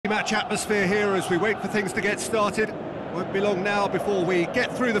pre-match atmosphere here as we wait for things to get started. Won't be long now before we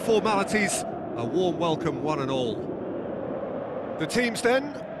get through the formalities. A warm welcome, one and all. The teams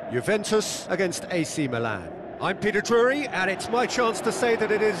then, Juventus against AC Milan. I'm Peter Drury, and it's my chance to say that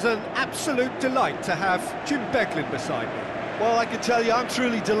it is an absolute delight to have Jim Beglin beside me. Well, I can tell you I'm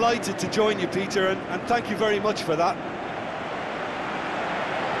truly delighted to join you, Peter, and thank you very much for that.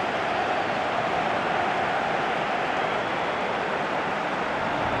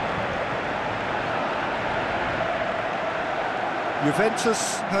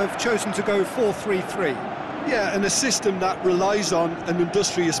 Juventus have chosen to go 4-3-3. Yeah, and a system that relies on an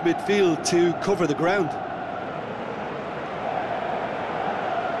industrious midfield to cover the ground.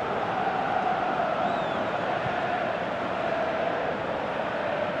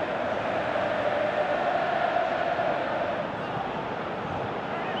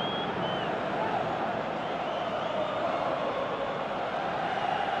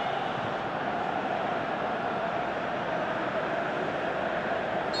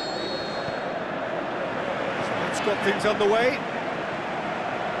 Got things underway.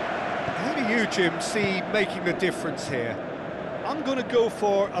 Who do you, Jim, see making the difference here? I'm going to go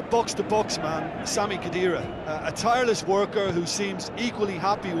for a box-to-box man, Sami Khedira, a tireless worker who seems equally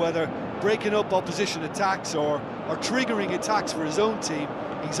happy whether breaking up opposition attacks or triggering attacks for his own team.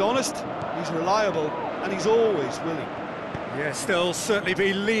 He's honest, he's reliable, and he's always willing. Yes, they'll certainly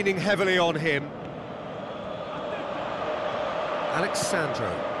be leaning heavily on him.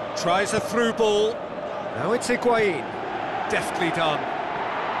 Alexandro tries a through ball. Now it's Higuain, deftly done.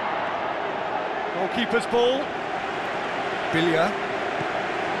 Goalkeeper's ball. Bilia.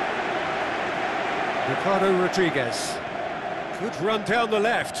 Ricardo Rodriguez. Good run down the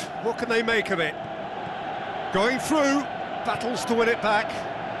left. What can they make of it? Going through, battles to win it back.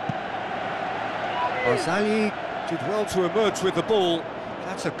 Ozali did well to emerge with the ball.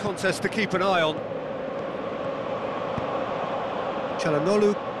 That's a contest to keep an eye on.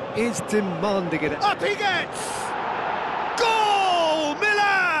 Çalhanoğlu is demanding it. Up he gets! Goal!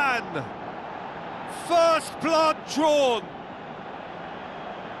 Milan! First blood drawn.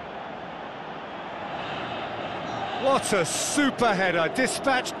 What a super header,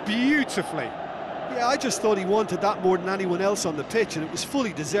 dispatched beautifully. Yeah, I just thought he wanted that more than anyone else on the pitch, and it was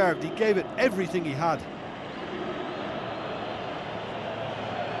fully deserved. He gave it everything he had.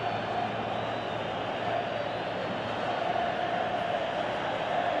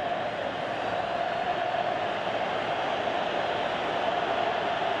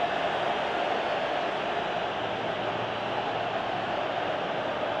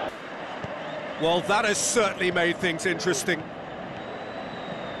 Well, that has certainly made things interesting.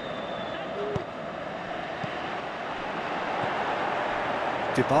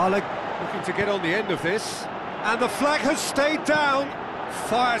 Dybala looking to get on the end of this. And the flag has stayed down.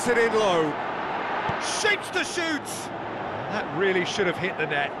 Fires it in low. Shapes to shoot. That really should have hit the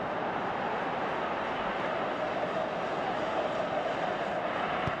net.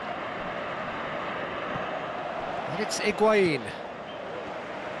 And it's Higuain.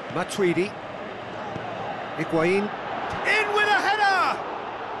 Matuidi. Higuain, in with a header!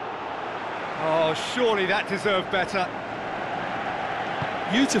 Oh, surely that deserved better.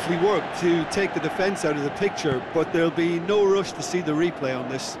 Beautifully worked to take the defence out of the picture, but there'll be no rush to see the replay on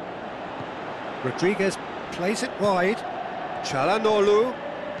this. Rodriguez plays it wide. Çalhanoğlu.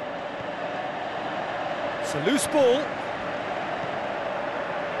 It's a loose ball.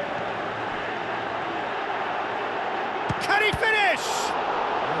 Can he finish?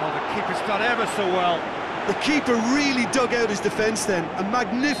 Oh, the keeper's done ever so well. The keeper really dug out his defence then, a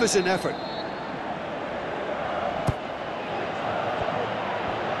magnificent effort.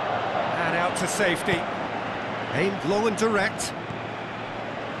 And out to safety. Aimed long and direct.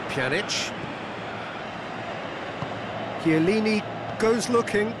 Pjanic. Chiellini goes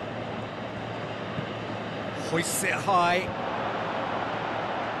looking. Hoists it high.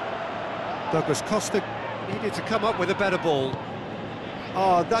 Douglas Costa needed to come up with a better ball.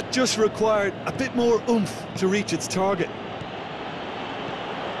 Oh, that just required a bit more oomph to reach its target.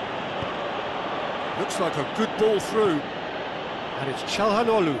 Looks like a good ball through. And it's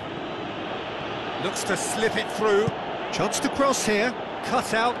Çalhanoğlu. Looks to slip it through. Chance to cross here.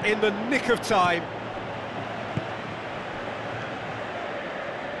 Cut out in the nick of time.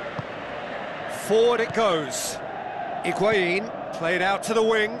 Forward it goes. Higuain played out to the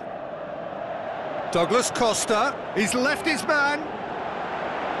wing. Douglas Costa, he's left his man.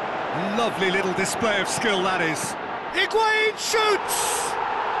 Lovely little display of skill, that is. Higuain shoots!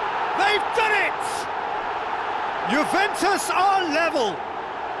 They've done it! Juventus are level.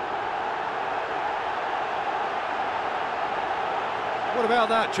 What about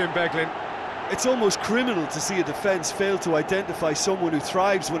that, Jim Beglin? It's almost criminal to see a defence fail to identify someone who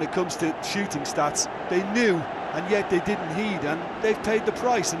thrives when it comes to shooting stats. They knew, and yet they didn't heed, and they've paid the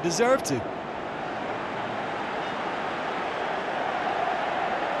price and deserve to.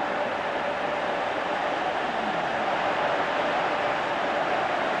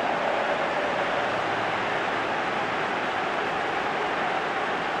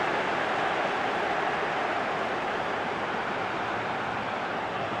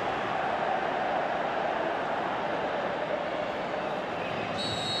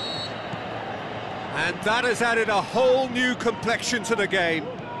 And that has added a whole new complexion to the game.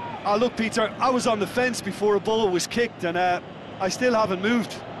 Look, Peter, I was on the fence before a ball was kicked, and I still haven't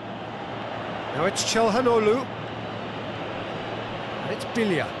moved. Now it's Çalhanoğlu. And it's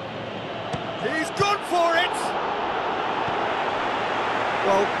Bilya. He's gone for it!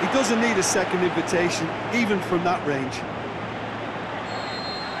 Well, he doesn't need a second invitation, even from that range.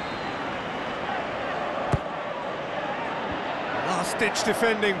 Last-ditch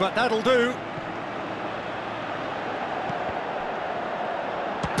defending, but that'll do.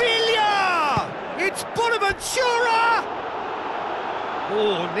 It's Bonaventura!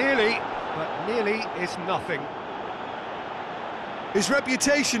 Oh, nearly, but nearly is nothing. His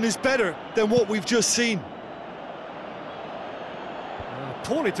reputation is better than what we've just seen.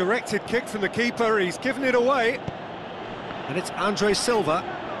 Poorly directed kick from the keeper, he's given it away. And it's Andre Silva.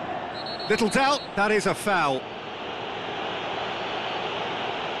 Little doubt, that is a foul.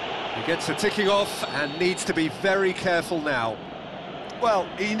 He gets a ticking off and needs to be very careful now. Well,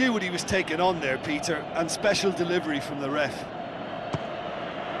 he knew what he was taking on there, Peter, and special delivery from the ref.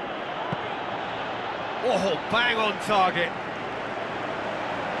 Oh, bang on target.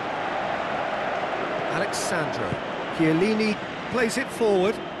 Alexandro. Chiellini plays it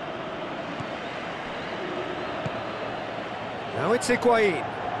forward. Now it's Higuain.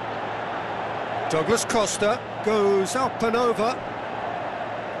 Douglas Costa goes up and over.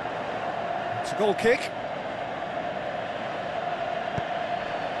 It's a goal kick.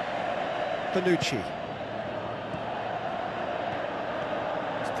 Bonucci.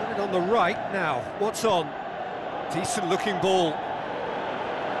 He's got it on the right now. What's on? Decent looking ball.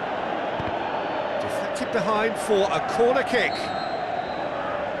 Deflected behind for a corner kick.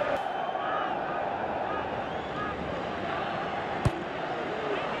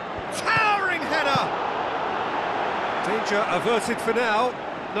 Towering header! Danger averted for now.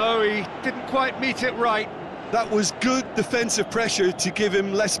 No, he didn't quite meet it right. That was good defensive pressure to give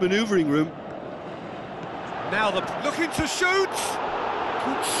him less manoeuvring room. Now looking to shoot.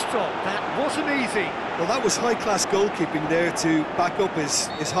 Good stop, that wasn't easy. Well, that was high-class goalkeeping there to back up his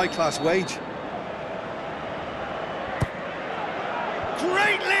high-class wage.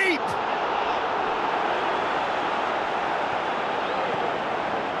 Great leap!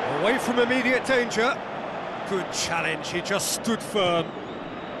 Away from immediate danger. Good challenge, he just stood firm.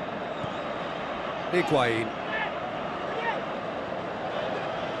 Higuain.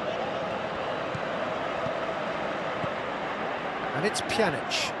 And it's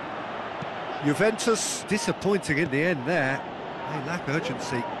Pjanic. Juventus disappointing in the end there. They lack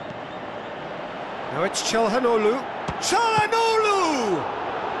urgency. Now it's Çalhanoğlu. Çalhanoğlu!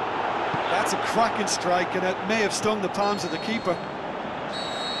 That's a cracking strike, and it may have stung the palms of the keeper.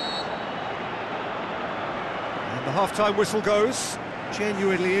 And the half-time whistle goes.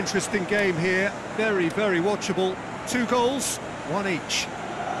 Genuinely interesting game here. Very, very watchable. 2 goals, 1 each.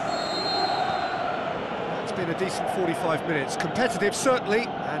 It's been a decent 45 minutes. Competitive, certainly,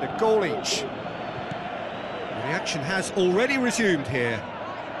 and a goal each. The action has already resumed here.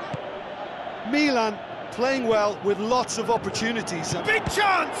 Milan playing well with lots of opportunities. Big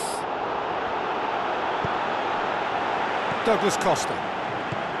chance! Douglas Costa.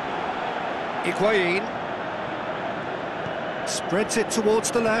 Higuain. Spreads it towards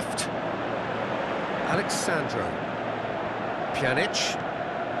the left. Alexandro. Pjanic.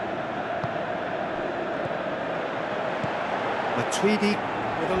 Matuidi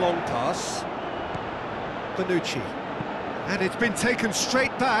with a long pass. Bonucci. And it's been taken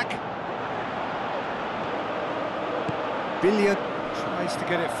straight back. Bilya tries to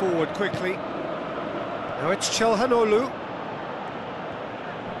get it forward quickly. Now it's Çalhanoğlu.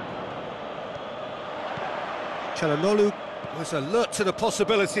 Çalhanoğlu was alert to the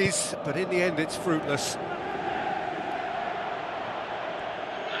possibilities, but in the end it's fruitless.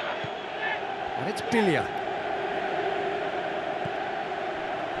 And it's Bilya.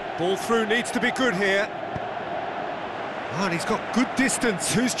 Ball through needs to be good here. Oh, and he's got good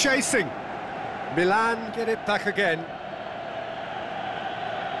distance. Who's chasing? Milan get it back again.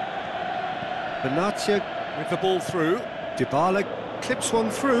 Benatia with the ball through. Dybala clips one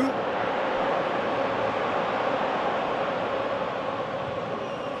through.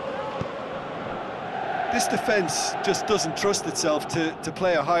 This defence just doesn't trust itself to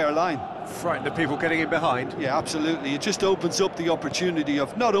play a higher line. Frightened of people getting in behind. Yeah, absolutely. It just opens up the opportunity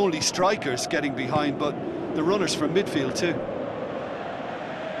of not only strikers getting behind, but the runners from midfield too.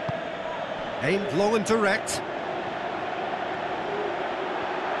 Aimed long and direct.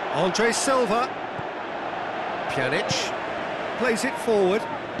 Andre Silva. Pjanic plays it forward.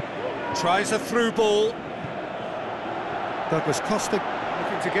 Tries a through ball. Douglas Costa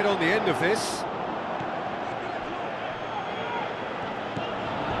looking to get on the end of this.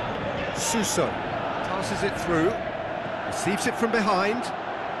 Suso passes it through. Receives it from behind.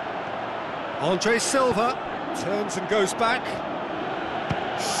 Andre Silva turns and goes back.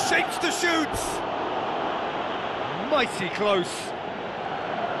 Shapes to shoot! Mighty close.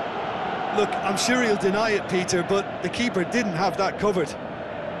 Look, I'm sure he'll deny it, Peter, but the keeper didn't have that covered.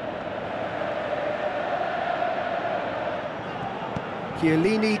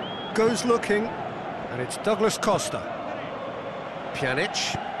 Chiellini goes looking, and it's Douglas Costa.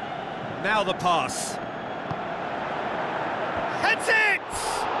 Pjanic. Now the pass. Heads it!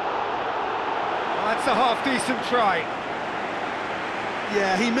 That's a half-decent try.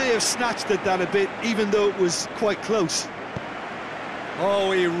 Yeah, he may have snatched at that a bit, even though it was quite close.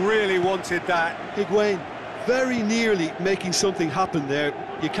 Oh, he really wanted that. Higuain very nearly making something happen there.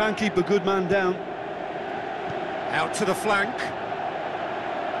 You can't keep a good man down. Out to the flank.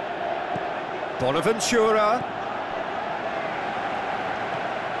 Bonaventura.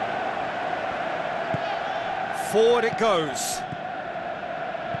 Forward it goes.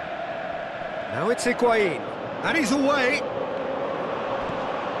 Now it's Higuain. And he's away.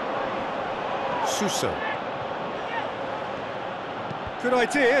 Suso. Good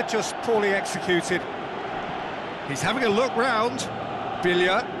idea, just poorly executed. He's having a look round.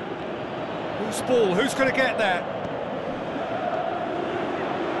 Billia. Whose ball? Who's going to get there?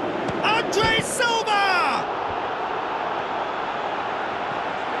 Andre Silva!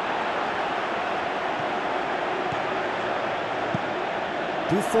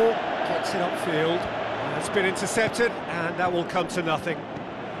 Buffon gets it upfield. It's been intercepted, and that will come to nothing.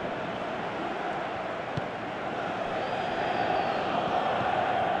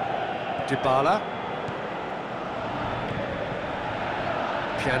 Dybala.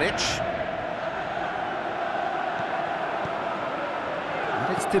 Pjanic.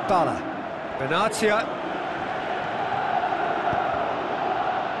 And it's Dybala. Benatia.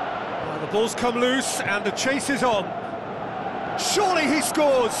 Well, the ball's come loose and the chase is on. Surely he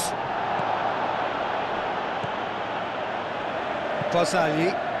scores!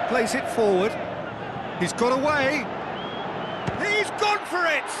 Barzagli plays it forward. He's got away. He's gone for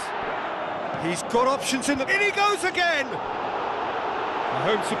it! He's got options in the... In he goes again! The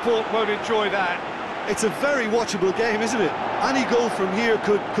home support won't enjoy that. It's a very watchable game, isn't it? Any goal from here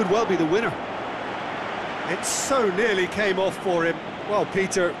could well be the winner. It so nearly came off for him. Well,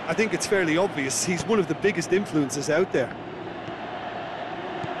 Peter, I think it's fairly obvious. He's one of the biggest influences out there.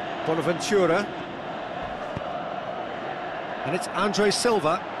 Bonaventura. And it's Andre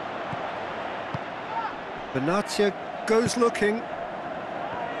Silva. Benatia goes looking.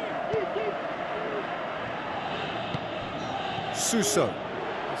 Suso.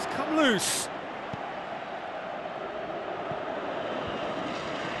 It's come loose.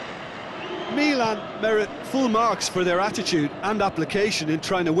 Milan merit full marks for their attitude and application in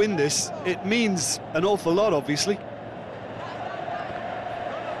trying to win this. It means an awful lot, obviously.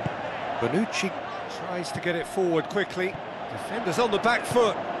 Bonucci tries to get it forward quickly. Defender's on the back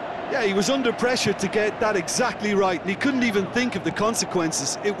foot. Yeah, he was under pressure to get that exactly right, and he couldn't even think of the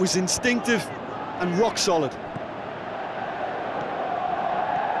consequences. It was instinctive and rock solid.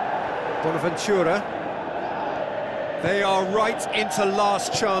 Bonaventura. They are right into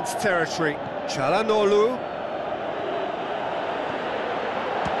last chance territory. Çalhanoğlu.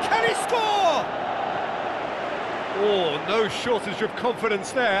 Can he score? Oh, no shortage of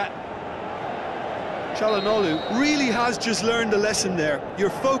confidence there. Çalhanoğlu really has just learned a lesson there.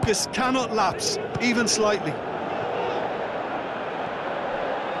 Your focus cannot lapse, even slightly.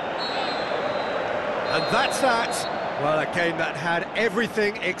 And that's that. Well, a game that had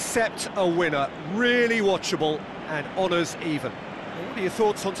everything except a winner. Really watchable and honours even. What are your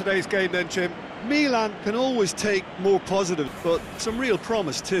thoughts on today's game then, Jim? Milan can always take more positive, but some real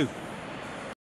promise too.